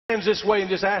hands this way and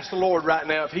just ask the Lord right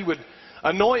now if He would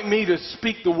anoint me to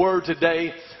speak the word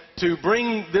today, to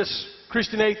bring this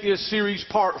Christian Atheist series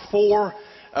part 4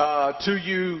 to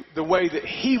you the way that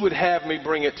He would have me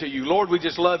bring it to you. Lord, we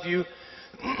just love You.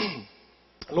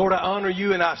 Lord, I honor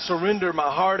You and I surrender my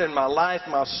heart and my life,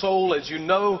 my soul, as You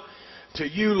know, to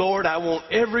You, Lord. I want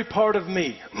every part of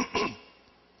me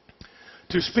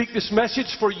to speak this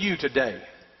message for You today.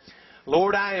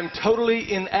 Lord, I am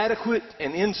totally inadequate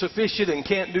and insufficient and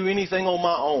can't do anything on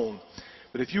my own.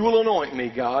 But if You will anoint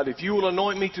me, God, if You will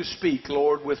anoint me to speak,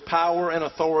 Lord, with power and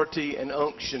authority and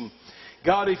unction,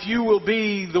 God, if You will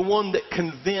be the one that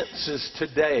convinces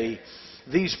today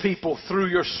these people through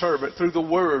Your servant, through the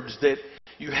words that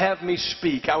You have me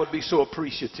speak, I would be so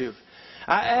appreciative.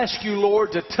 I ask You,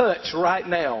 Lord, to touch right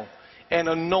now and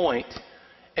anoint,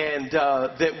 and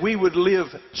that we would live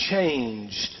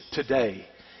changed today.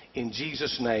 In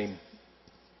Jesus' name,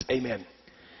 amen.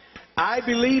 I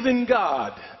believe in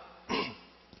God,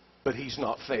 but He's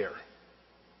not fair.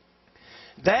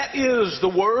 That is the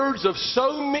words of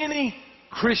so many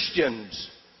Christians.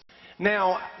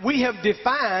 Now, we have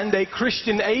defined a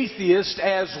Christian atheist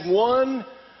as one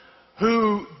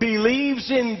who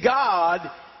believes in God,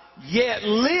 yet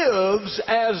lives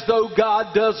as though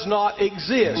God does not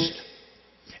exist.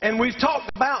 And we've talked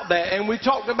about that, and we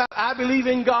talked about I believe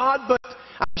in God, but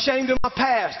I'm ashamed of my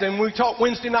past. And we talked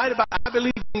Wednesday night about I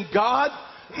believe in God,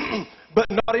 but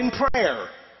not in prayer.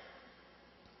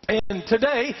 And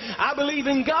today, I believe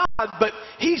in God, but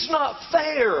He's not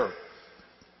fair.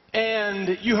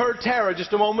 And you heard Tara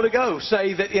just a moment ago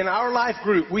say that in our life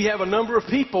group, we have a number of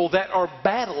people that are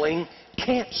battling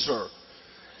cancer.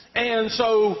 And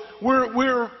so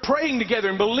we're praying together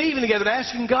and believing together and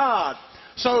asking God.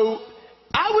 So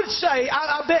I would say,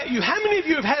 I bet you, how many of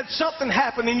you have had something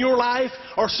happen in your life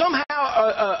or somehow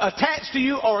attached to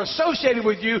you or associated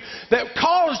with you that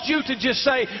caused you to just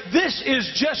say, this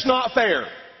is just not fair?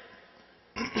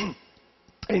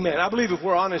 Amen. I believe if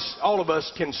we're honest, all of us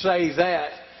can say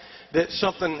that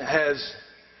something has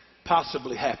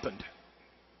possibly happened.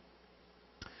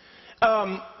 But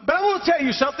I want to tell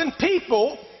you something.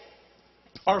 People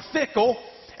are fickle,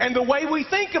 and the way we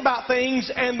think about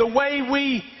things and the way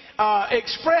we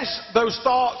express those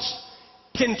thoughts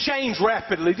can change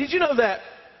rapidly. Did you know that?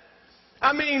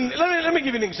 I mean, let me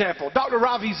give you an example. Dr.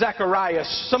 Ravi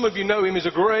Zacharias, some of you know him, he's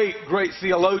a great, great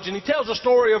theologian. He tells a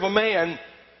story of a man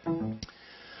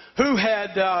who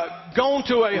had gone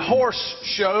to a horse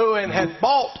show and had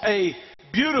bought a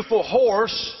beautiful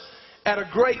horse at a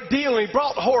great deal. And he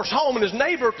brought the horse home, and his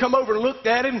neighbor come over and looked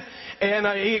at him, and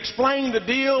he explained the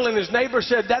deal, and his neighbor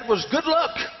said, that was good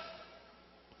luck.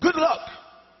 Good luck.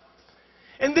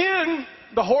 And then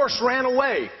the horse ran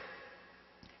away.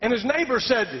 And his neighbor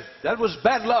said, that was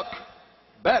bad luck.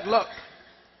 Bad luck.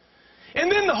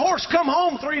 And then the horse come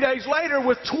home 3 days later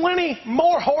with 20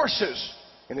 more horses.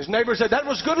 And his neighbor said, that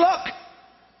was good luck.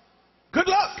 Good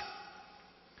luck.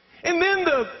 And then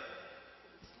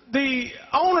the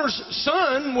owner's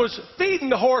son was feeding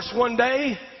the horse one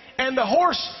day, and the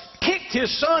horse kicked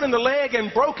his son in the leg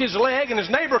and broke his leg, and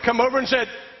his neighbor come over and said,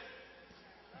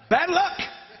 bad luck.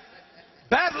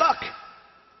 Bad luck.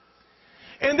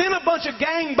 And then a bunch of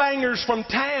gangbangers from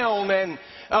town and,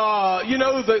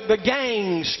 the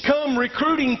gangs come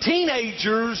recruiting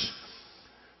teenagers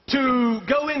to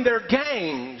go in their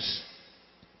gangs.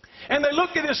 And they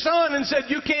looked at his son and said,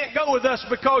 you can't go with us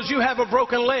because you have a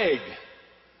broken leg.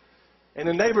 And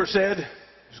the neighbor said,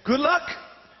 good luck.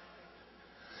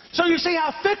 So you see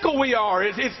how fickle we are.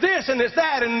 It's this and it's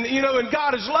that, and and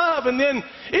God is love. And then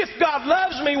if God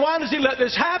loves me, why does He let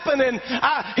this happen? And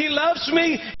He loves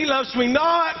me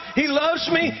not. He loves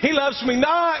me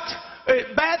not.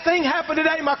 Bad thing happened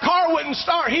today. My car wouldn't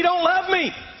start. He don't love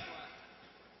me.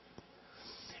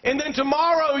 And then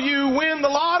tomorrow you win the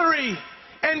lottery,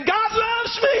 and God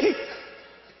loves me.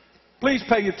 Please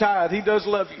pay your tithe. He does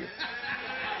love you.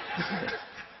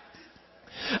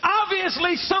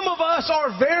 Obviously, some of us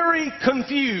are very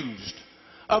confused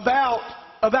about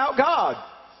God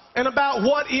and about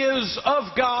what is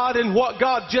of God and what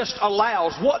God just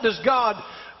allows. What does God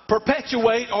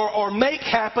perpetuate or make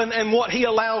happen, and what He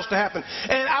allows to happen?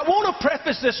 And I want to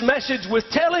preface this message with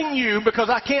telling you, because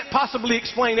I can't possibly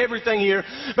explain everything here,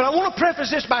 but I want to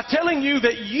preface this by telling you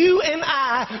that you and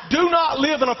I do not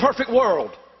live in a perfect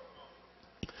world.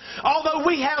 Although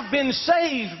we have been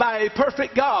saved by a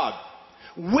perfect God,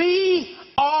 we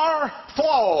are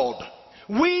flawed.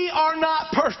 We are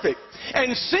not perfect.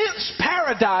 And since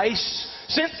paradise,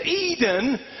 since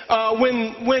Eden,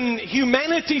 when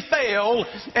humanity failed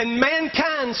and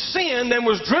mankind sinned and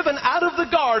was driven out of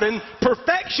the garden,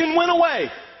 perfection went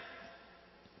away.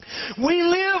 We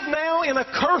live now in a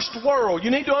cursed world.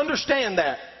 You need to understand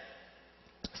that.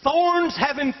 Thorns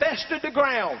have infested the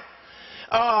ground.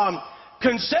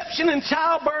 Conception and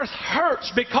childbirth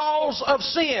hurts because of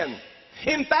sin.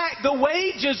 In fact, the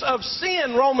wages of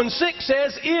sin, Romans 6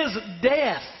 says, is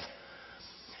death.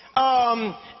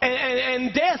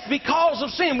 And death because of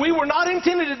sin. We were not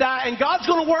intended to die, and God's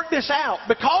going to work this out.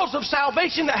 Because of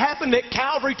salvation that happened at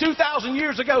Calvary 2,000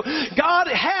 years ago, God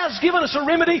has given us a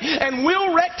remedy and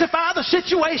will rectify the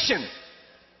situation.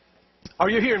 Are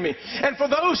you hearing me? And for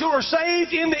those who are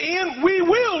saved, in the end, we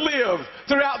will live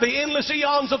throughout the endless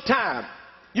eons of time.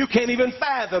 You can't even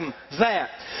fathom that.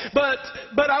 But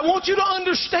I want you to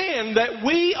understand that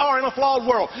we are in a flawed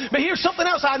world. But here's something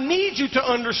else I need you to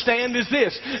understand is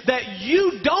this, that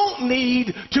you don't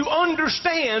need to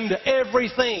understand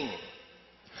everything.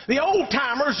 The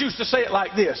old-timers used to say it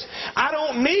like this: I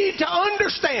don't need to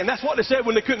understand. That's what they said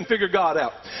when they couldn't figure God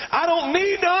out. I don't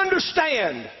need to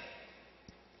understand.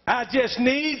 I just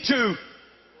need to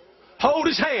hold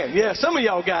His hand. Yeah, some of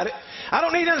y'all got it. I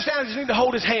don't need to understand, I just need to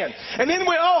hold His hand. And then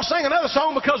we all sang another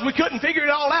song because we couldn't figure it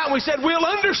all out. And we said, we'll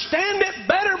understand it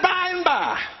better by and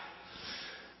by.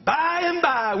 By and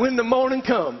by, when the morning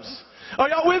comes. Are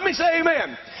y'all with me? Say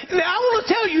amen. Now, I want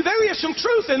to tell you, there is some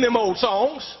truth in them old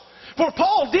songs. For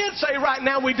Paul did say, right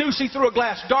now we do see through a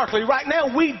glass darkly. Right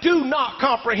now we do not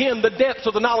comprehend the depths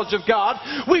of the knowledge of God.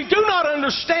 We do not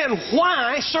understand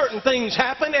why certain things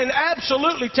happen, and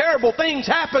absolutely terrible things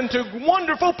happen to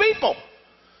wonderful people.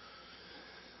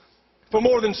 For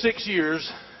more than 6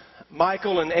 years,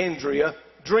 Michael and Andrea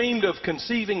dreamed of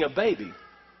conceiving a baby.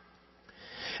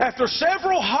 After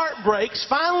several heartbreaks,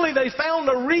 finally they found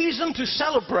a reason to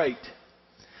celebrate.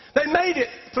 They made it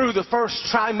through the first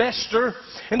trimester,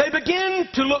 and they began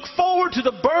to look forward to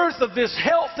the birth of this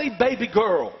healthy baby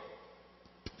girl.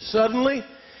 Suddenly,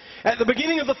 at the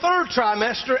beginning of the third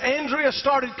trimester, Andrea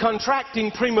started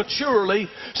contracting prematurely,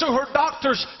 so her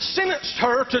doctors sentenced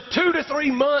her to 2 to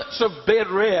 3 months of bed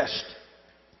rest.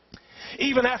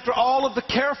 Even after all of the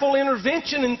careful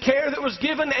intervention and care that was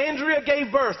given, Andrea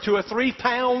gave birth to a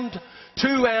 3-pound,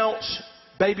 2-ounce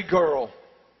baby girl.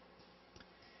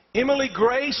 Emily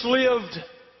Grace lived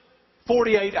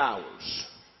 48 hours.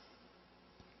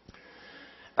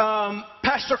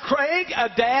 Pastor Craig, a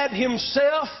dad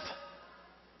himself,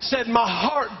 said, my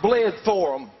heart bled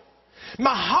for him.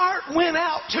 My heart went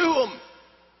out to him.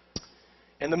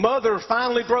 And the mother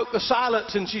finally broke the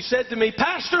silence and she said to me,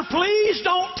 Pastor, please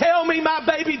don't tell me my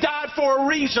baby died for a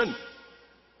reason.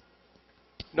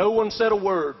 No one said a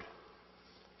word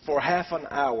for half an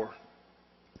hour.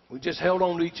 We just held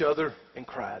on to each other and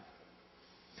cried.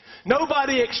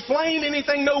 Nobody explained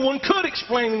anything. No one could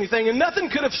explain anything. And nothing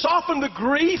could have softened the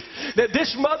grief that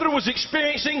this mother was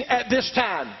experiencing at this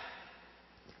time.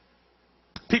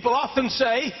 People often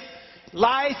say,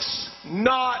 life's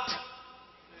not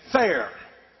fair.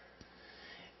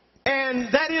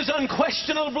 And that is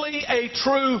unquestionably a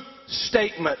true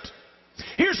statement.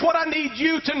 Here's what I need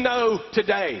you to know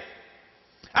today.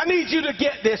 I need you to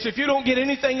get this if you don't get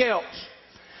anything else.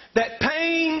 That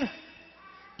pain,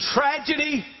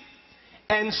 tragedy,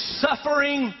 and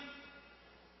suffering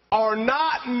are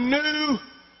not new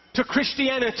to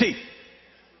Christianity.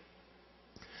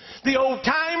 The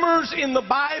old-timers in the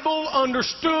Bible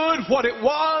understood what it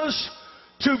was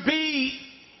to be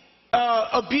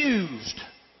abused.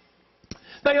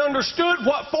 They understood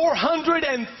what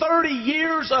 430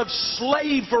 years of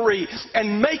slavery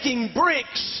and making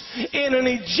bricks in an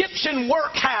Egyptian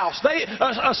workhouse,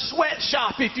 a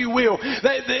sweatshop, if you will.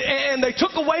 And they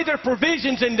took away their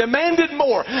provisions and demanded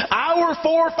more. Our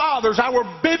forefathers, our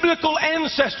biblical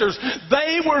ancestors,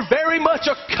 they were very much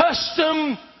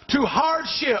accustomed to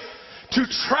hardship, to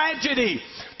tragedy,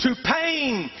 to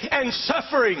pain and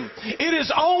suffering. It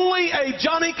is only a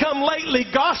Johnny-come-lately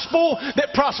gospel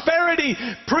that prosperity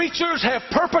preachers have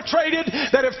perpetrated,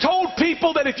 that have told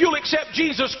people that if you'll accept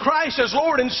Jesus Christ as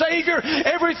Lord and Savior,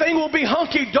 everything will be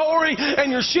hunky-dory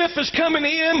and your ship is coming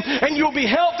in and you'll be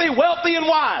healthy, wealthy, and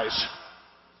wise.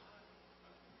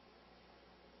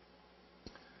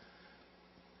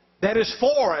 That is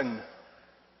foreign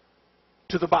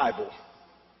to the Bible.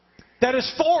 That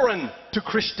is foreign to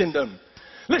Christendom.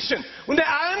 Listen,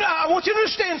 I want you to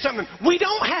understand something. We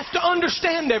don't have to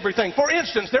understand everything. For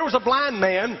instance, there was a blind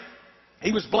man.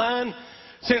 He was blind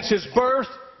since his birth.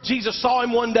 Jesus saw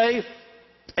him one day.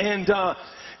 And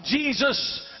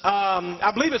Jesus,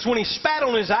 I believe it's when he spat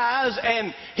on his eyes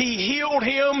and he healed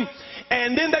him.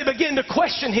 And then they began to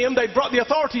question him. The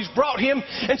authorities brought him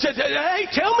and said, hey,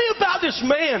 tell me about this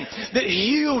man that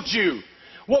healed you.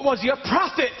 What was he, a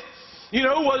prophet? You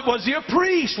know, was he a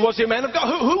priest? Was he a man of God?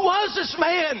 Who was this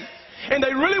man? And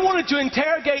they really wanted to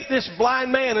interrogate this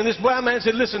blind man. And this blind man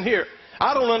said, listen here,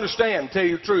 I don't understand, to tell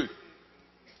you the truth.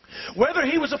 Whether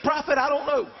he was a prophet, I don't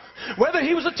know. Whether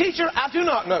he was a teacher, I do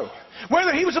not know.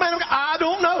 Whether he was a man of God, I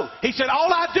don't know. He said,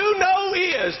 all I do know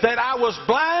is that I was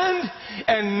blind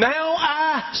and now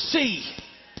I see.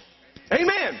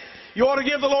 Amen. You ought to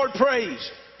give the Lord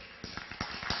praise.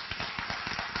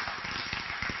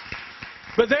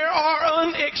 But there are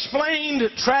unexplained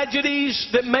tragedies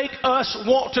that make us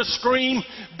want to scream,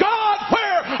 God,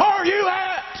 where are you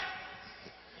at?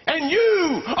 And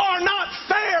you are not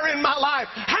fair in my life.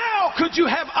 How could you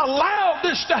have allowed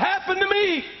this to happen to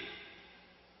me?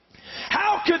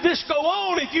 How could this go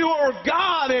on if you are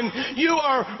God and you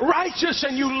are righteous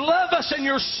and you love us and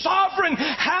you're sovereign?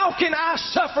 How can I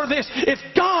suffer this if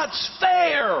God's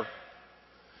fair?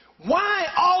 Why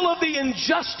all of the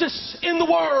injustice in the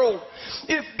world?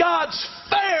 If God's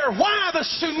fair, why the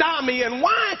tsunami and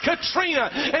why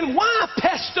Katrina and why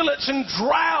pestilence and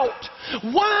drought?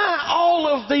 Why all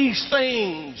of these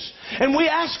things? And we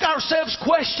ask ourselves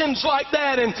questions like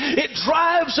that and it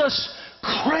drives us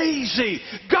crazy.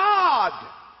 God,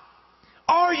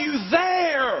 are you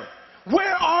there?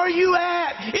 Where are you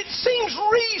at? It seems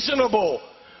reasonable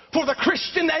for the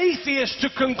Christian atheist to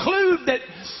conclude that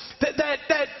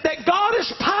God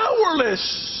is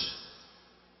powerless.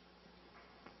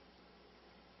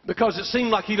 Because it seems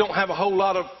like He don't have a whole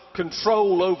lot of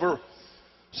control over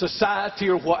society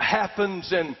or what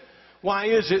happens, and why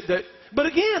is it that... But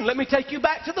again, let me take you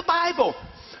back to the Bible.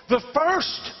 The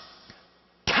first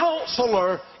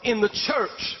counselor in the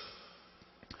church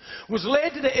was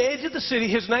led to the edge of the city.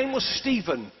 His name was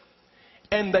Stephen.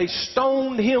 And they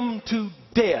stoned him to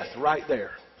death right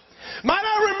there. Might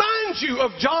I remind you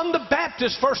of John the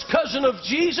Baptist, first cousin of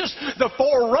Jesus, the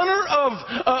forerunner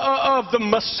of the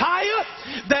Messiah,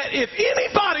 that if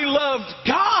anybody loved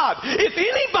God, if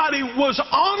anybody was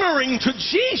honoring to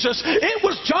Jesus, it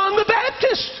was John the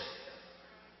Baptist.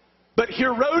 But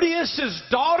Herodias'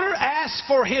 daughter asked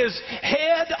for his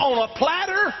head on a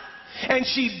platter, and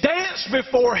she danced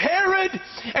before Herod,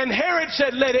 and Herod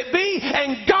said, let it be,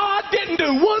 and God didn't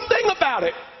do one thing about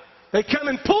it. They come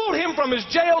and pulled him from his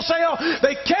jail cell.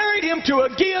 They carried him to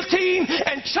a guillotine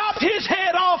and chopped his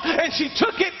head off, and she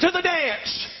took it to the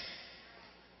dance.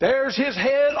 There's his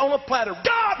head on a platter.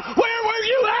 God, where were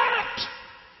you at?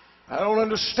 I don't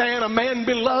understand. A man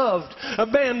beloved, a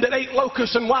man that ate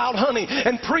locusts and wild honey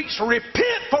and preached,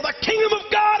 repent, for the kingdom of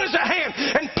God is at hand,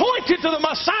 and pointed to the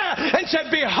Messiah and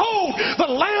said, behold, the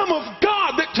Lamb of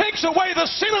God that takes away the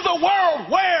sin of the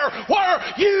world. Where were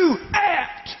you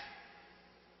at?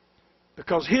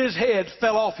 Because his head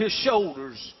fell off his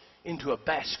shoulders into a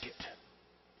basket.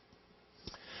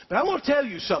 But I want to tell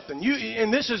you something,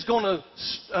 and this is going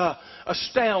to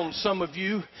astound some of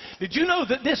you. Did you know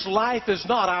that this life is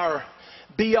not our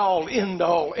be-all,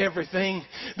 end-all, everything?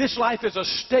 This life is a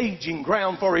staging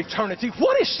ground for eternity.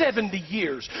 What is 70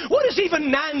 years? What is even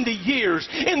 90 years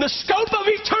in the scope of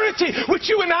eternity, which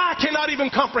you and I cannot even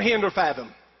comprehend or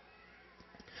fathom?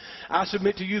 I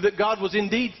submit to you that God was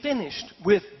indeed finished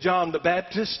with John the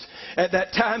Baptist at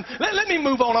that time. Let me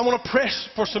move on. I want to press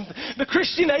for some... The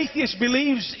Christian atheist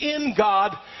believes in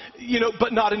God,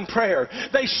 but not in prayer.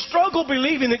 They struggle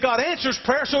believing that God answers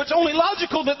prayer, so it's only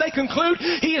logical that they conclude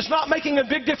He is not making a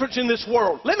big difference in this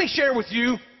world. Let me share with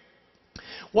you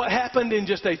what happened in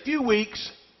just a few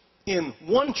weeks in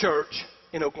one church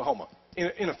in Oklahoma.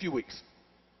 In a few weeks.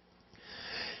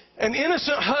 An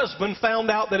innocent husband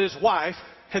found out that his wife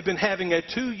had been having a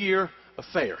 2-year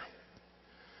affair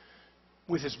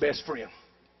with his best friend.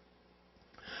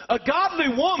 A godly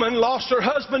woman lost her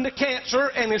husband to cancer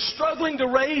and is struggling to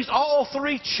raise all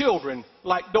 3 children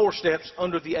like doorsteps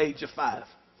under the age of 5.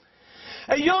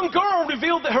 A young girl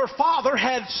revealed that her father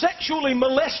had sexually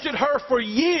molested her for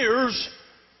years,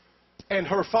 and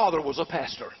her father was a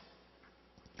pastor.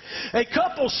 A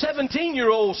couple's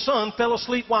 17-year-old son fell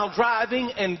asleep while driving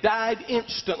and died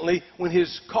instantly when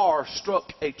his car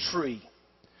struck a tree.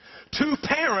 2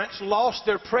 parents lost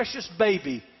their precious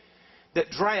baby that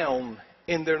drowned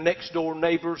in their next-door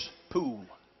neighbor's pool.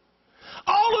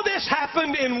 All of this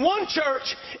happened in one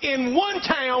church, in one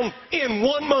town, in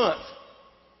 1 month.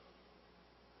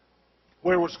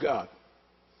 Where was God?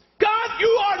 God,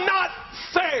 you are not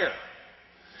fair.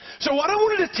 So what I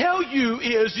wanted to tell you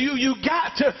is you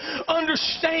got to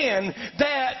understand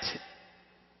that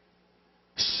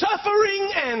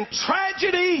suffering and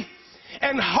tragedy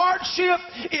and hardship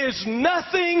is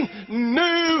nothing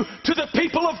new to the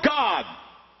people of God.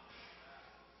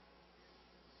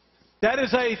 That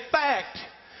is a fact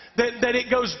that it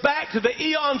goes back to the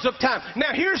eons of time.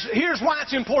 Now, here's why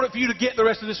it's important for you to get the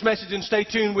rest of this message and stay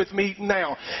tuned with me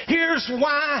now. Here's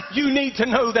why you need to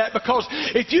know that, because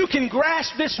if you can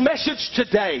grasp this message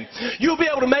today, you'll be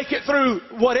able to make it through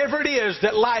whatever it is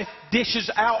that life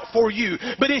dishes out for you.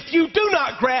 But if you do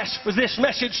not grasp this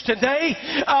message today,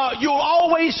 you'll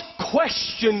always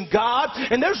question God.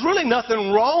 And there's really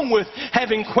nothing wrong with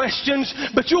having questions,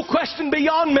 but you'll question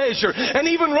beyond measure and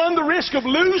even run the risk of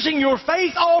losing your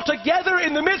faith altogether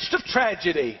in the midst of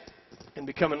tragedy and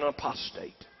becoming an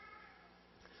apostate.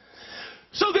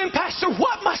 So then, Pastor,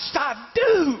 what must I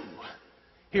do?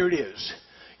 Here it is.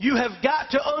 You have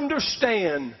got to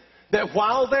understand that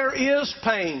while there is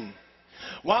pain,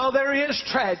 while there is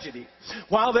tragedy,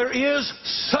 while there is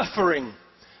suffering,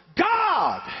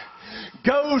 God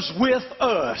goes with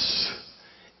us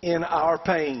in our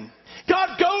pain.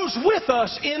 God goes with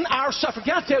us in our suffering.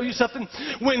 Can I tell you something?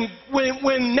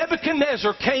 When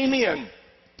Nebuchadnezzar came in,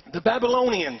 the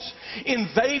Babylonians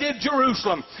invaded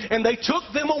Jerusalem and they took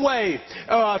them away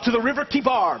to the river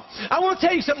Kibar. I want to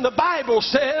tell you something. The Bible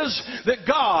says that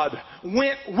God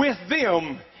went with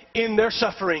them in their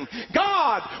suffering.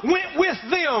 God went with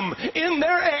them in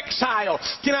their exile.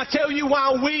 Can I tell you,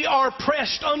 while we are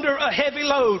pressed under a heavy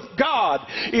load, God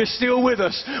is still with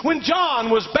us. When John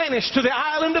was banished to the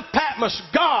island of Patmos,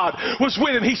 God was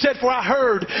with him. He said, "For I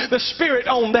heard the Spirit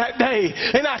on that day,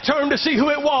 and I turned to see who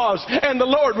it was, and the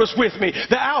Lord was with me.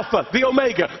 The Alpha, the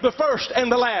Omega, the first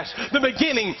and the last, the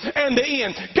beginning and the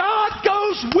end." God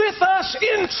goes with us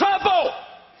in trouble.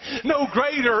 No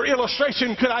greater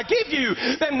illustration could I give you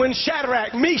than when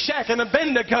Shadrach, Meshach, and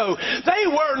Abednego, they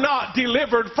were not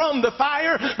delivered from the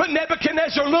fire, but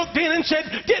Nebuchadnezzar looked in and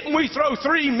said, "Didn't we throw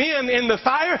 3 men in the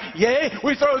fire?" "Yea,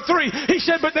 we threw 3. He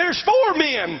said, "But there's 4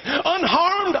 men,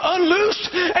 unharmed,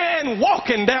 unloosed, and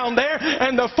walking down there,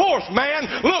 and the 4th man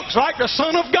looks like the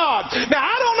Son of God." Now,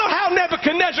 I don't know how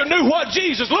Nebuchadnezzar knew what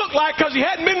Jesus looked like, because he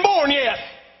hadn't been born yet.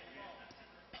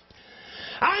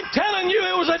 I'm telling you,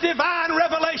 it was a divine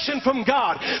revelation from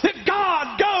God, that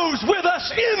God goes with us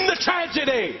in the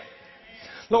tragedy.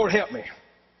 Lord, help me.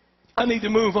 I need to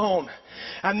move on.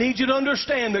 I need you to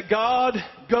understand that God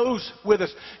goes with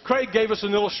us. Craig gave us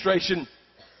an illustration.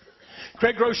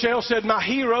 Craig Rochelle said, "My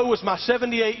hero was my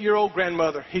 78-year-old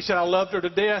grandmother." He said, "I loved her to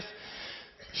death.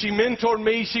 She mentored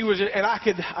me. She was, and I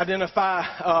could identify,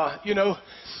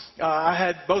 I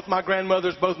had both my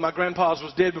grandmothers, both my grandpas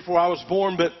was dead before I was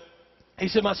born, but he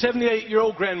said, my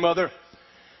 78-year-old grandmother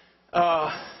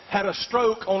had a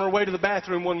stroke on her way to the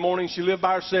bathroom one morning. She lived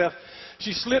by herself.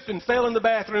 She slipped and fell in the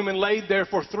bathroom and laid there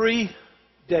for 3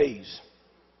 days.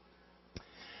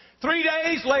 3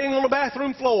 days laying on the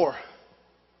bathroom floor.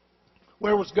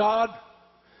 Where was God?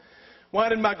 Why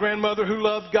did my grandmother, who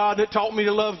loved God, that taught me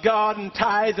to love God and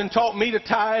tithe and taught me to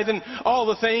tithe and all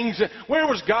the things, where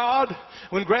was God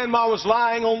when Grandma was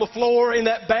lying on the floor in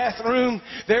that bathroom?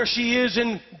 There she is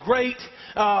in great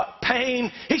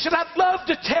pain. He said, "I'd love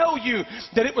to tell you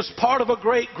that it was part of a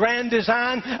great grand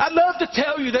design. I'd love to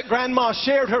tell you that Grandma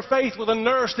shared her faith with a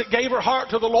nurse that gave her heart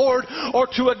to the Lord, or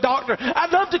to a doctor.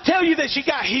 I'd love to tell you that she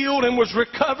got healed and was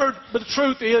recovered, but the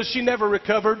truth is she never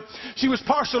recovered. She was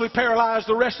partially paralyzed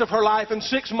the rest of her life and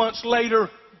 6 months later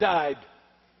died."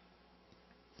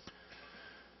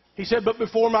 He said, "But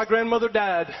before my grandmother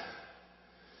died,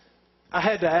 I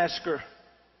had to ask her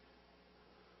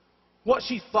what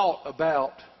she thought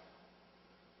about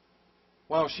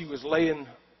while she was laying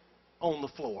on the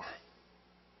floor."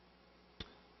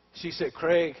 She said,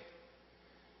 "Craig,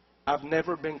 I've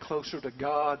never been closer to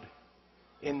God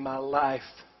in my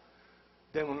life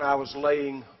than when I was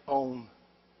laying on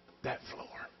that floor.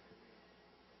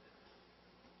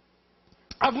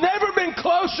 I've never been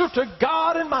closer to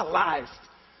God in my life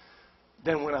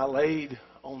than when I laid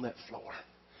on that floor."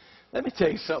 Let me tell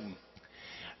you something.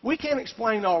 We can't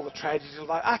explain all the tragedies of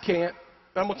life. I can't.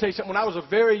 But I'm going to tell you something. When I was a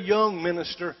very young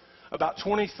minister, about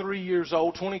 23 years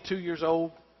old, 22 years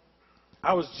old,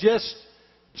 I was just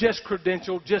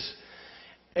credentialed,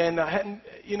 and I hadn't,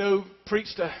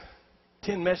 preached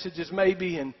 10 messages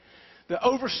maybe, and the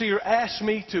overseer asked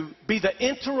me to be the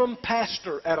interim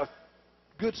pastor at a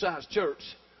good-sized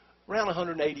church, around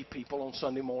 180 people on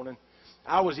Sunday morning.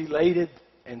 I was elated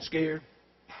and scared.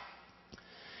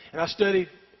 And I studied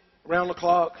around the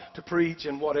clock to preach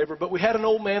and whatever. But we had an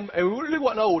old man. He really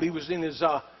wasn't old. He was in his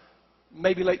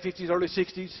maybe late 50s, early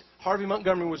 60s. Harvey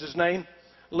Montgomery was his name.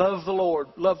 Loved the Lord.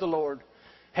 Loved the Lord.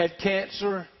 Had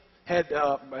cancer. Had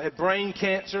brain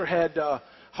cancer. Had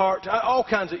heart. All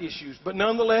kinds of issues. But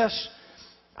nonetheless,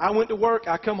 I went to work.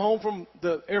 I come home from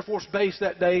the Air Force Base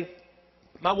that day.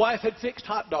 My wife had fixed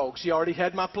hot dogs. She already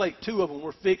had my plate. 2 of them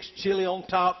were fixed, chili on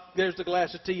top. There's the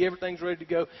glass of tea. Everything's ready to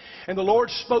go. And the Lord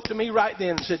spoke to me right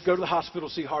then and said, go to the hospital,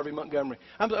 see Harvey Montgomery.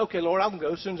 I'm like, okay, Lord, I'm going to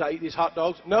go as soon as I eat these hot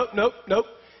dogs. Nope.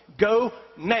 Go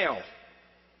now.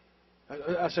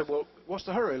 I said, well, what's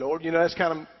the hurry, Lord? You know, that's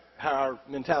kind of how our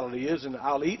mentality is, and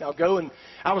I'll eat and I'll go. And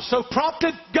I was so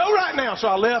prompted, go right now. So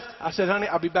I left. I said, honey,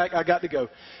 I'll be back. I got to go.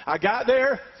 I got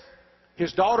there.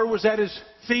 His daughter was at his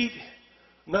feet.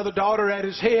 Another daughter at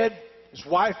his head, his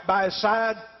wife by his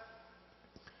side,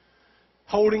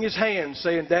 holding his hand,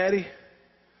 saying, Daddy,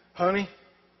 honey,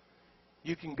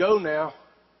 you can go now.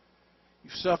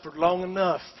 You've suffered long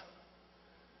enough.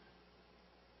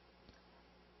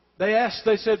 They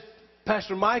said,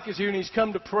 Pastor Mike is here and he's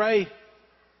come to pray.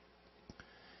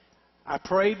 I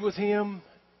prayed with him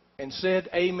and said,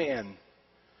 amen.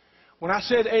 When I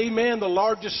said amen, the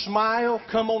largest smile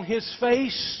come on his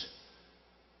face.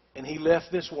 And he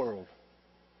left this world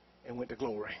and went to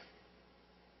glory.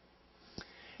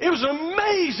 It was an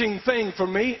amazing thing for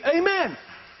me. Amen.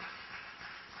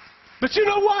 But you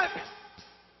know what?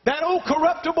 That old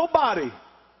corruptible body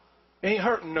ain't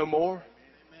hurting no more.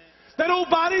 That old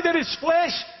body that is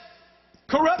flesh,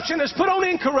 corruption has put on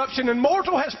incorruption, and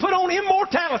mortal has put on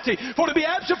immortality. For to be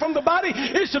absent from the body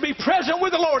is to be present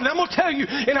with the Lord. And I'm going to tell you,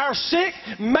 in our sick,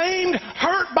 maimed,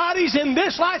 hurt bodies in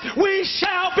this life, we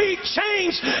shall be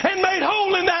changed and made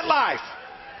whole in that life.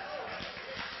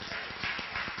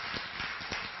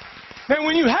 And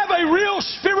when you have a real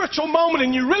spiritual moment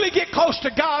and you really get close to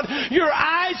God, your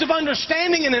eyes of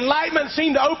understanding and enlightenment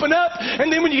seem to open up.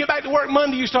 And then when you get back to work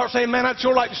Monday, you start saying, man, I'd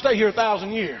sure like to stay here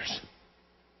 1,000 years.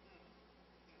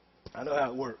 I know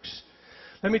how it works.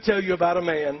 Let me tell you about a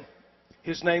man.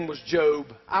 His name was Job.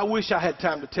 I wish I had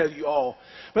time to tell you all.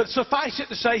 But suffice it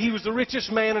to say, he was the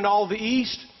richest man in all the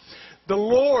East. The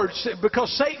Lord, because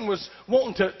Satan was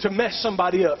wanting to mess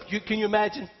somebody up. Can you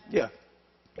imagine? Yeah.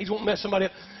 He's wanting to mess somebody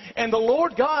up. And the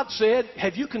Lord God said,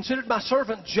 have you considered my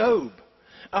servant Job?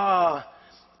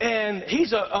 And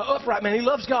he's an upright man. He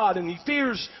loves God and he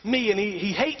fears me and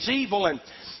he hates evil.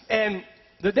 And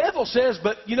the devil says,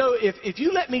 but you know, if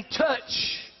you let me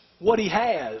touch what he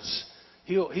has,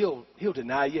 he'll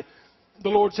deny you. The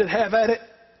Lord said, have at it.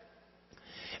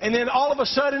 And then all of a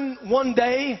sudden, one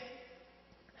day,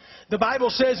 the Bible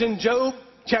says in Job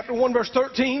chapter 1 verse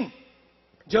 13,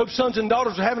 Job's sons and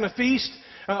daughters are having a feast.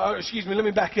 Excuse me, let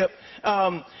me back up.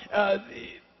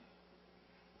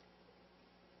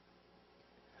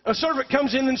 A servant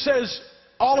comes in and says,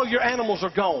 all of your animals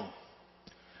are gone.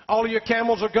 All of your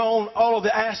camels are gone, all of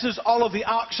the asses, all of the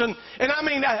oxen. And I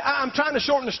mean, I'm trying to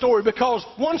shorten the story because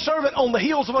one servant on the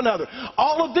heels of another.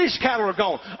 All of these cattle are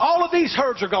gone. All of these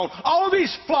herds are gone. All of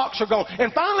these flocks are gone.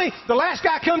 And finally, the last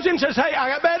guy comes in and says, hey, I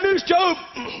got bad news, Job.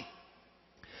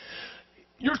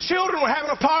 Your children were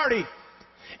having a party.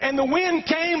 And the wind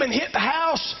came and hit the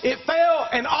house. It fell,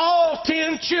 and all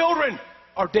 10 children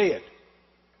are dead.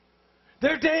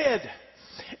 They're dead.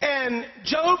 And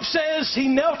Job says he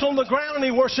knelt on the ground and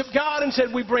he worshiped God and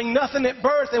said, we bring nothing at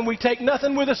birth and we take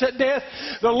nothing with us at death.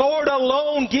 The Lord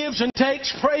alone gives and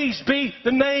takes. Praise be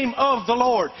the name of the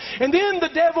Lord. And then the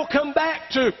devil come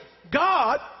back to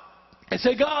God and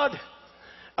say, God,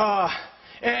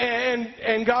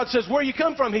 and God says, where you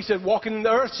come from? He said, walking in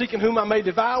the earth, seeking whom I may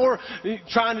devour,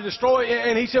 trying to destroy.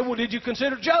 And he said, well, did you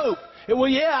consider Job? Well,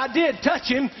 yeah, I did touch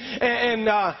him, and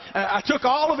I took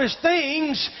all of his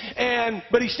things,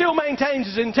 but he still maintains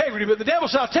his integrity. But the devil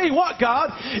said, I'll tell you what,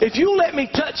 God, if you let me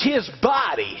touch his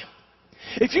body,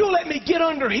 if you let me get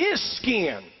under his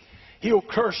skin, he'll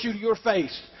curse you to your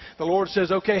face. The Lord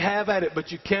says, okay, have at it,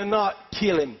 but you cannot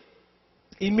kill him.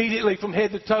 Immediately from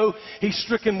head to toe, he's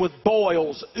stricken with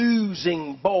boils,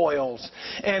 oozing boils.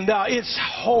 And it's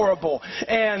horrible.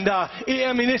 And I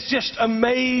mean, it's just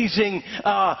amazing,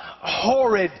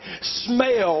 horrid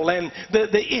smell and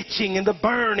the itching and the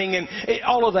burning and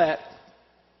all of that.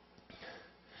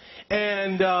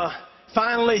 And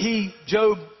finally,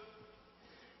 Job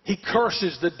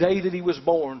curses the day that he was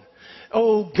born.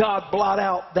 Oh, God, blot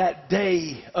out that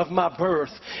day of my birth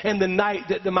and the night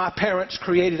that my parents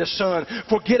created a son.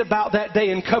 Forget about that day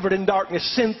and covered in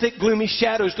darkness. Send thick, gloomy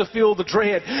shadows to fill the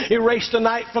dread. Erase the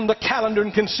night from the calendar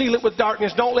and conceal it with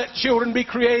darkness. Don't let children be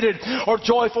created or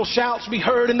joyful shouts be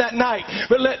heard in that night.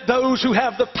 But let those who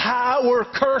have the power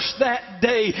curse that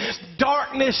day.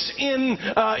 Darken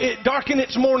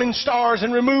its morning stars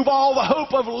and remove all the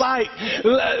hope of light.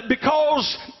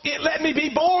 Because it let me be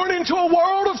born into a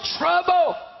world of trouble.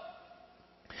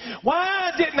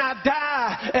 Why didn't I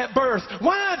die at birth?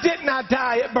 Why didn't I I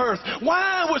die at birth?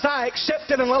 Why was I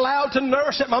accepted and allowed to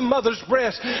nurse at my mother's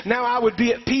breast? Now I would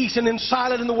be at peace and in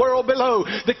silence in the world below.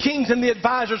 The kings and the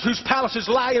advisors whose palaces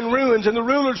lie in ruins, and the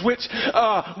rulers which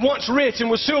once rich and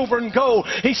with silver and gold.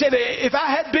 He said, if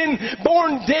I had been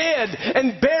born dead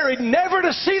and buried, never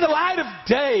to see the light of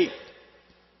day.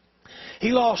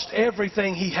 He lost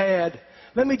everything he had.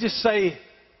 Let me just say,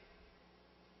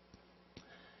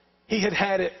 he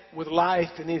had it with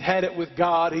life, and he'd had it with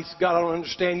God. He's, God, I don't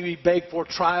understand you. He begged for a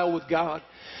trial with God.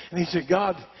 And he said,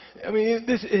 God, I mean,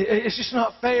 it's just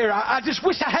not fair. I just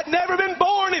wish I had never been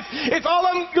born. If all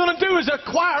I'm going to do is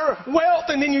acquire wealth,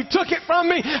 and then you took it from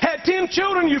me, had 10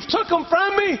 children, you've took them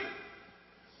from me.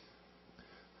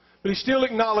 But he still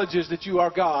acknowledges that you are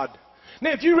God.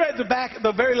 Now, if you read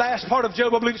the very last part of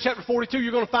Job, I believe it's chapter 42,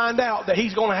 you're going to find out that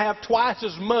he's going to have twice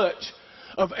as much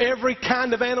of every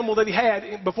kind of animal that he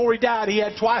had. Before he died, he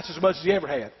had twice as much as he ever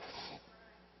had.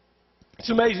 It's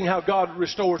amazing how God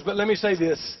restores. But let me say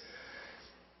this.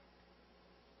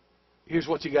 Here's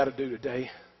what you got to do today.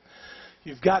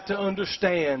 You've got to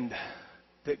understand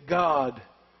that God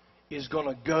is going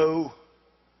to go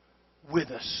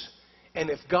with us. And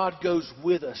if God goes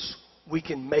with us, we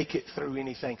can make it through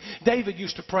anything. David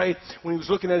used to pray when he was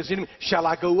looking at his enemy, shall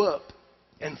I go up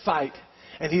and fight?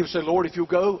 And he would say, Lord, if you'll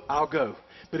go, I'll go.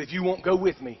 But if you won't go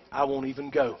with me, I won't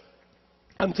even go.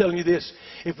 I'm telling you this,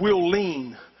 if we'll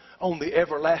lean on the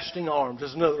everlasting arms,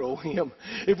 there's another old hymn,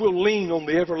 if we'll lean on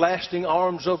the everlasting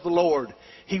arms of the Lord,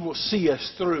 He will see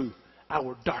us through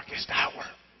our darkest hour.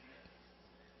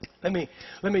 Let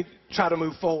me try to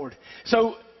move forward.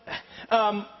 So,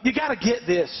 you got to get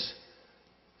this.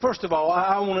 First of all,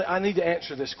 I need to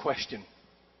answer this question.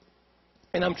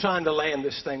 And I'm trying to land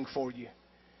this thing for you.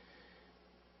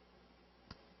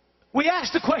 We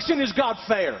ask the question, is God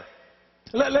fair?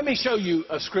 Let me show you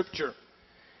a scripture.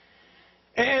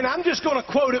 And I'm just going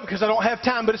to quote it because I don't have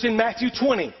time, but it's in Matthew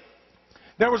 20.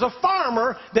 There was a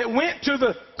farmer that went to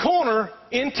the corner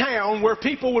in town where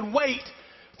people would wait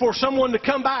for someone to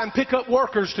come by and pick up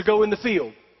workers to go in the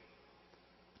field.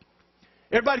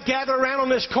 Everybody gathered around on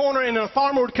this corner, and a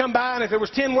farmer would come by, and if there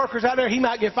was 10 workers out there, he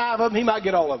might get 5 of them, he might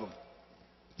get all of them.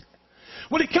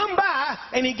 Well, he come by,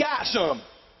 and he got some.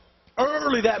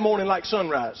 Early that morning, like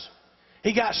sunrise.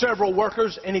 He got several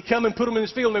workers, and he come and put them in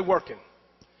his field, and they're working.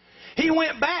 He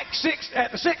went back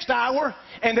at the 6th hour,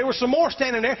 and there were some more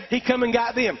standing there. He come and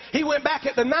got them. He went back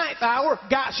at the 9th hour,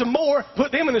 got some more,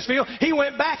 put them in his field. He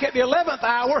went back at the 11th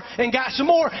hour and got some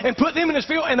more and put them in his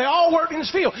field, and they all worked in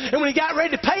his field. And when he got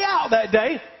ready to pay out that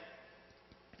day,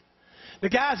 the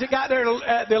guys that got there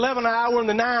at the 11th hour and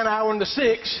the 9th hour and the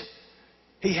 6th,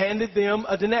 he handed them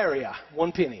a denarii,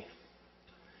 1 penny.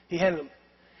 He handed them.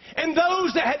 And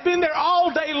those that had been there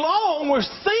all day long were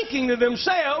thinking to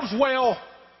themselves, well,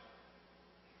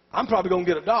 I'm probably going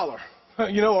to get $1,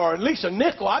 or at least a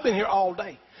nickel. I've been here all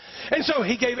day. And so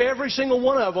he gave every single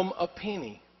one of them a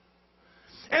penny.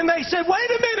 And they said, wait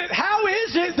a minute, how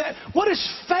is it that, what is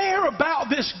fair about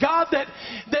this God that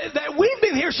we've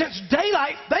been here since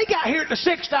daylight? They got here at the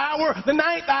 6th hour, the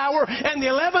 9th hour, and the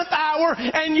 11th hour,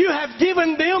 and you have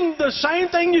given them the same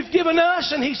thing you've given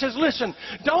us. And he says, listen,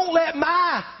 don't let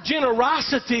my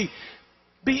generosity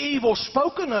be evil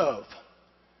spoken of.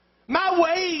 My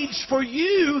wage for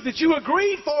you that you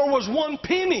agreed for was 1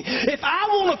 penny. If I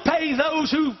want to pay those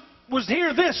who was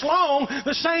here this long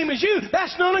the same as you,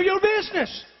 that's none of your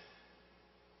business.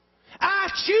 I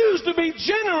choose to be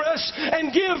generous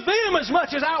and give them as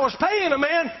much as I was paying a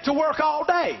man to work all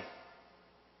day.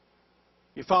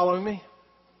 You following me?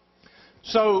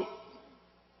 So,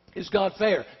 is God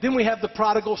fair? Then we have the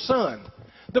prodigal son.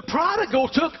 The prodigal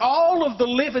took all of the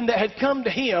living that had come to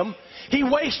him. He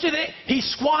wasted it. He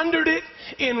squandered it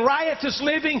in riotous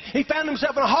living. He found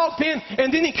himself in a hog pen,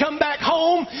 and then he come back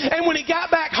home. And when he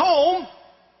got back home,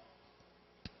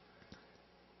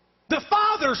 the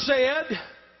father said,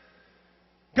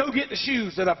 go get the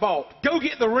shoes that I bought. Go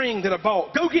get the ring that I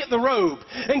bought. Go get the robe.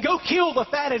 And go kill the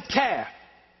fatted calf.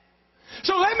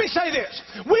 So let me say this.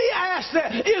 We ask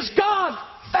that, is God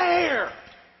fair?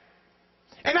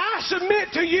 And I submit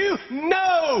to you,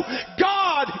 no,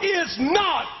 God is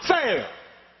not fair.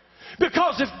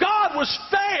 Because if God was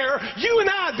fair, you and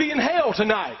I would be in hell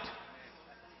tonight.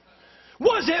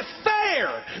 Was it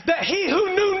fair that He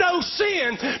who knew no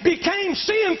sin became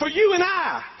sin for you and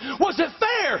I? Was it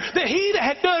fair that He that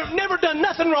had never done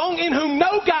nothing wrong, in whom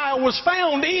no guile was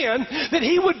found in, that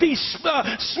He would be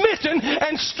smitten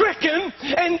and stricken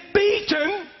and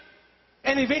beaten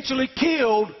and eventually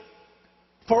killed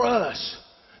for us?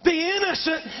 The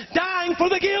innocent dying for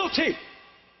the guilty.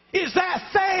 Is that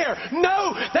fair?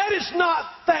 No, that is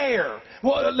not fair.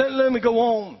 Well, let me go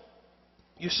on.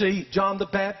 You see, John the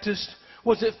Baptist,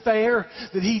 was it fair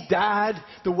that he died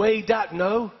the way he died?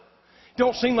 No.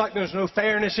 Don't seem like there's no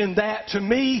fairness in that to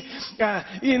me. And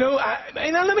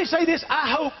let me say this.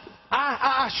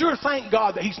 I sure thank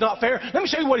God that he's not fair. Let me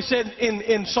show you what he said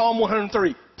in Psalm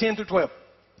 103, 10 through 12.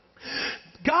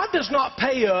 God does not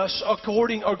pay us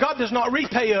God does not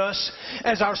repay us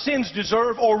as our sins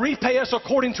deserve, or repay us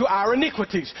according to our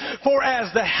iniquities. For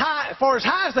as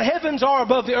high as the heavens are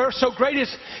above the earth, so great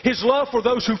is His love for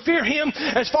those who fear Him.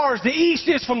 As far as the east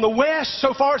is from the west,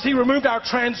 so far as He removed our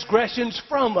transgressions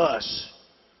from us.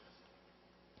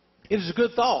 It is a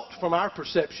good thought from our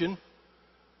perception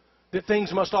that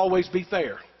things must always be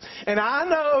fair. And I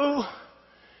know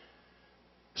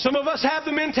some of us have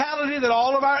the mentality that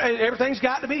everything's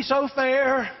got to be so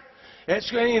fair.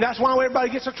 That's why everybody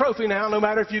gets a trophy now. No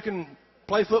matter if you can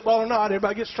play football or not,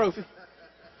 everybody gets a trophy.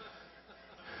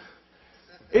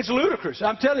 It's ludicrous.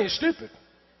 I'm telling you, it's stupid.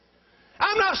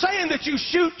 I'm not saying that you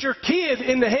shoot your kid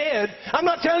in the head. I'm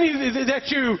not telling you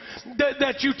that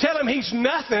you tell him he's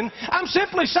nothing. I'm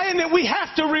simply saying that we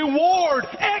have to reward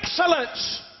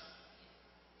excellence.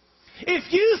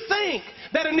 If you think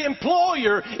that an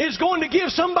employer is going to give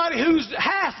somebody who's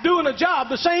half doing a job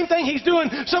the same thing he's doing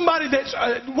somebody that's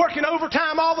working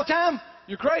overtime all the time,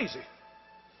 you're crazy.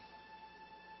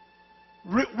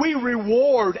 We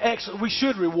reward excellence. We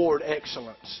should reward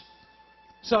excellence.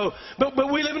 So,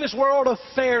 but we live in this world of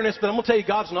fairness, but I'm going to tell you,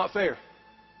 God's not fair.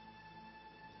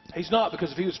 He's not,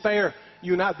 because if He was fair,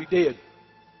 you and I'd be dead.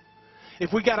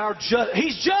 If we got our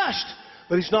He's just,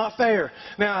 but He's not fair.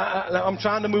 Now, I'm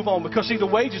trying to move on, because, see, the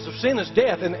wages of sin is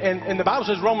death. And the Bible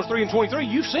says, Romans 3 and 23,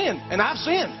 you've sinned, and I've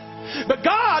sinned. But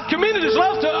God commended His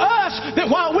love to us, that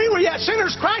while we were yet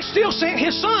sinners, Christ still sent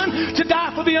His Son to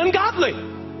die for the ungodly.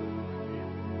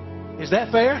 Is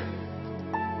that fair?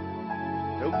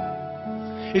 Nope.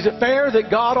 Is it fair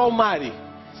that God Almighty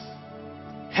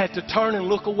had to turn and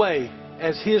look away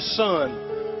as His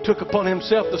Son took upon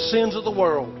Himself the sins of the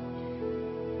world?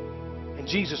 And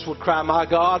Jesus would cry, my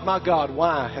God,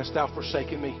 why hast Thou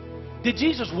forsaken me? Did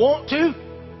Jesus want to?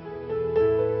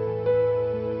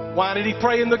 Why did He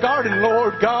pray in the garden,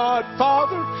 Lord God,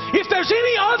 Father, if there's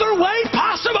any other way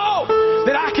possible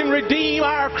that I can redeem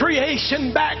our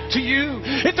creation back to You,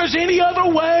 if there's any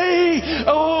other way,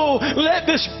 oh, let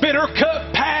this bitter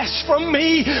cup pass from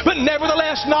me, but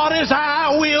nevertheless not as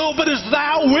I will, but as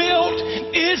Thou wilt.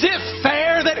 Is it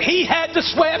fair that He had to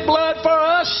sweat blood for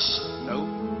us? No.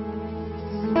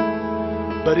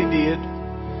 But He did.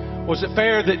 Was it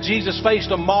fair that Jesus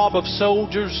faced a mob of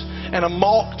soldiers and a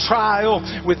mock trial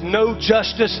with no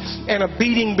justice and a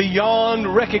beating beyond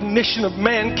recognition of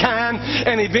mankind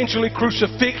and eventually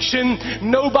crucifixion?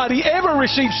 Nobody ever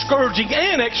received scourging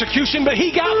and execution, but He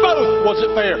got both. Was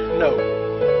it fair? No.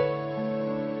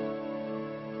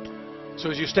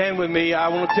 So as you stand with me, I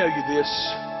want to tell you this.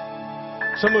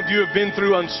 Some of you have been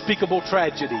through unspeakable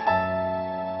tragedy.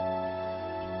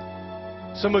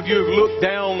 Some of you have looked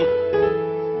down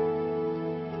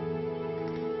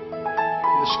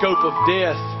the scope of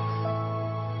death.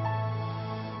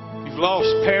 You've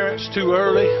lost parents too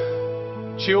early,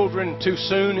 children too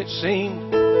soon, it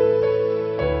seemed.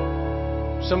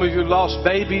 Some of you lost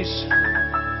babies.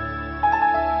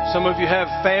 Some of you have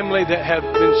family that have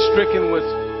been stricken with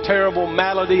terrible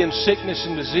malady and sickness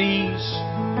and disease.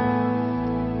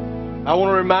 I want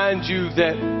to remind you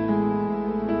that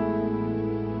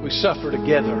we suffer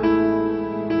together.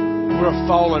 We're a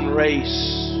fallen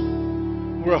race.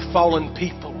 We're a fallen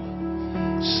people.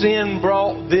 Sin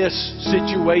brought this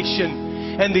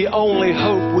situation, and the only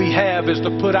hope we have is to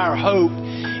put our hope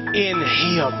in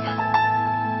Him.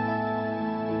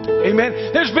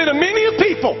 Amen. There's been a many of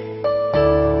people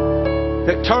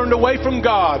that turned away from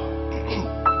God.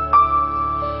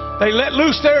 They let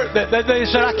loose they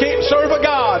said, I can't serve a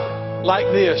God like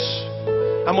this.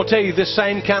 I'm going to tell you, this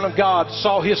same kind of God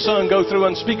saw His Son go through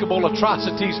unspeakable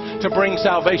atrocities to bring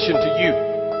salvation to you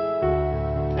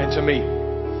and to me.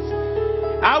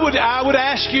 I would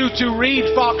ask you to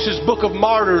read Fox's Book of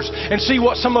Martyrs and see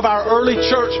what some of our early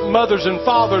church mothers and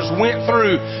fathers went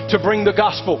through to bring the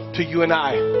gospel to you and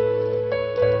I.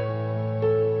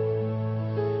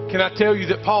 Can I tell you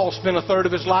that Paul spent a third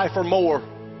of his life or more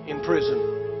in prison?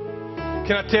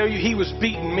 Can I tell you he was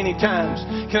beaten many times?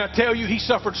 Can I tell you he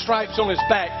suffered stripes on his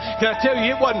back? Can I tell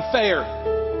you it wasn't fair?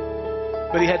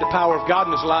 But he had the power of God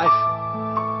in his life.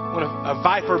 When a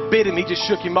viper bit him, he just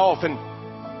shook him off, and,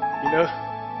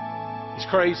 he's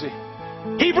crazy.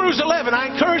 Hebrews 11, I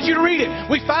encourage you to read it.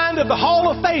 We find of the Hall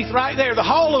of Faith right there, the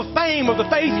Hall of Fame of the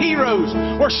faith heroes,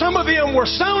 where some of them were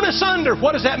sewn asunder.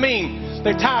 What does that mean?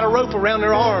 They tied a rope around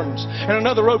their arms and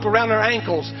another rope around their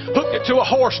ankles, hooked it to a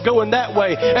horse going that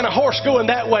way and a horse going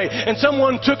that way, and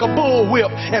someone took a bull whip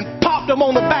and popped them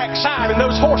on the backside, and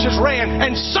those horses ran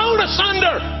and sewed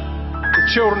asunder the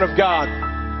children of God.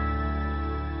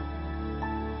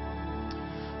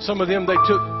 Some of them they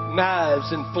took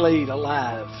knives and flayed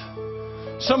alive.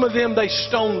 Some of them they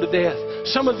stoned to death.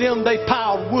 Some of them they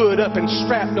piled wood up and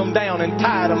strapped them down and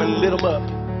tied them and lit them up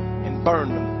and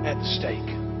burned them at the stake.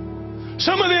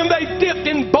 Some of them they dipped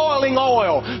in boiling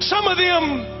oil. Some of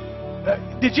them,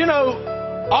 did you know,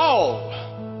 all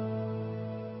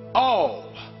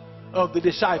of the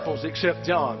disciples except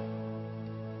John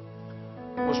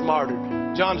was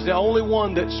martyred. John's the only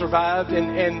one that survived,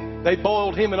 and they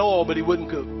boiled him in oil, but he wouldn't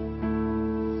cook.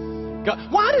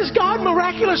 Why does God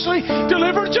miraculously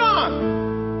deliver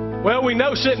John? Well, we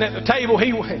know sitting at the table,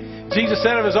 Jesus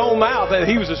said of his own mouth that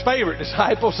he was his favorite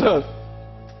disciple. So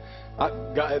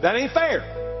that ain't fair.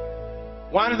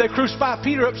 Why did they crucify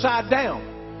Peter upside down?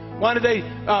 Why did they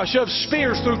shove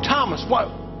spears through Thomas?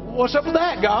 What's up with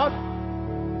that, God?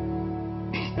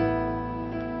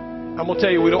 I'm going to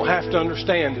tell you, we don't have to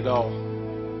understand it all.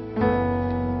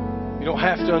 You don't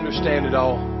have to understand it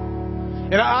all.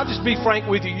 And I'll just be frank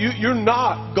with you. You're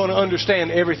not going to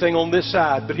understand everything on this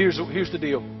side. But here's the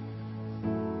deal.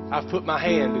 I've put my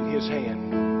hand in His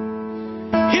hand.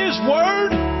 His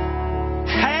Word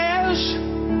has,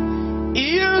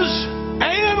 is,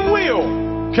 and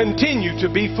will continue to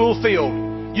be fulfilled.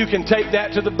 You can take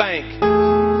that to the bank.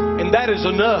 And that is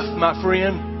enough, my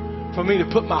friend, for me to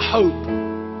put my hope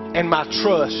and my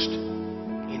trust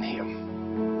in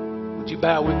Him. Would you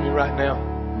bow with me right now?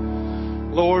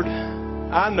 Lord,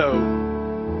 I know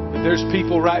that there's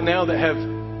people right now that have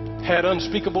had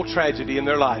unspeakable tragedy in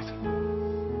their life.